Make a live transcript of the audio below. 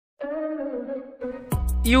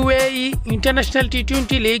UAE International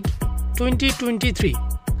T20 League 2023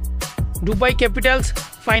 Dubai Capitals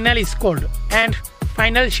final scored and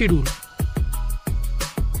final schedule.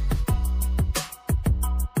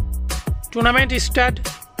 Tournament start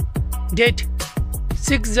date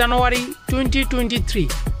 6 January 2023,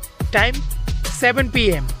 time 7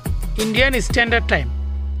 p.m. Indian Standard Time,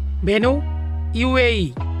 venue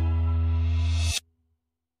UAE.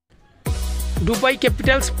 Dubai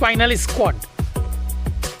Capitals final squad.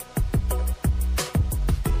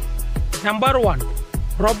 Number 1,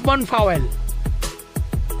 Rovman Powell.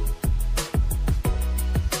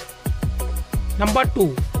 Number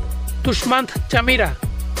 2, Dushmantha Chameera.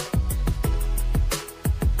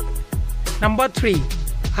 Number 3,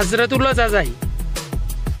 Hazratullah Zazai.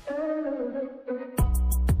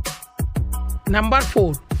 Number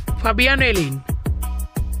 4, Fabian.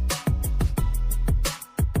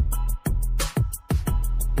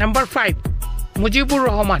 Number 5, Mujeeb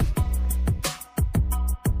Rahman.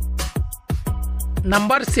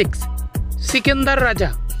 Number 6, Sikandar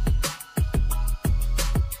Raza.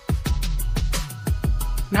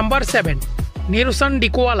 Number 7, Niroshan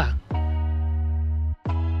Dickwella.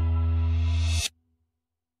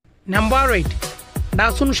 Number 8,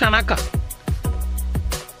 Dasun Shanaka.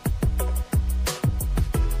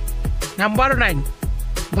 Number 9,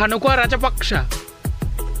 Bhanuka Rajapaksa.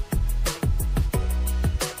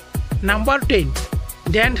 Number 10,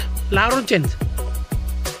 Dasun.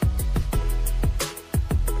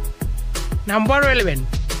 Number 11,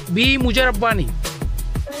 Muzarabani.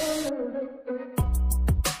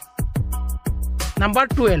 Number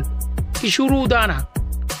 12, Isuru Udana.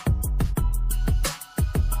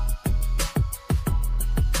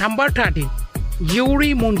 Number 13,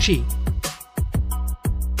 Munsey.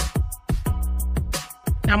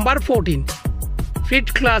 Number 14,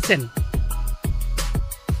 Klaassen.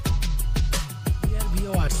 Dear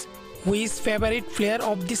viewers, who is favorite player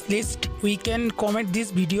of this list? We can comment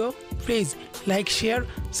this video. Please like, share,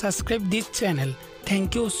 subscribe this channel.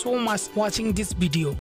 Thank you so much for watching this video.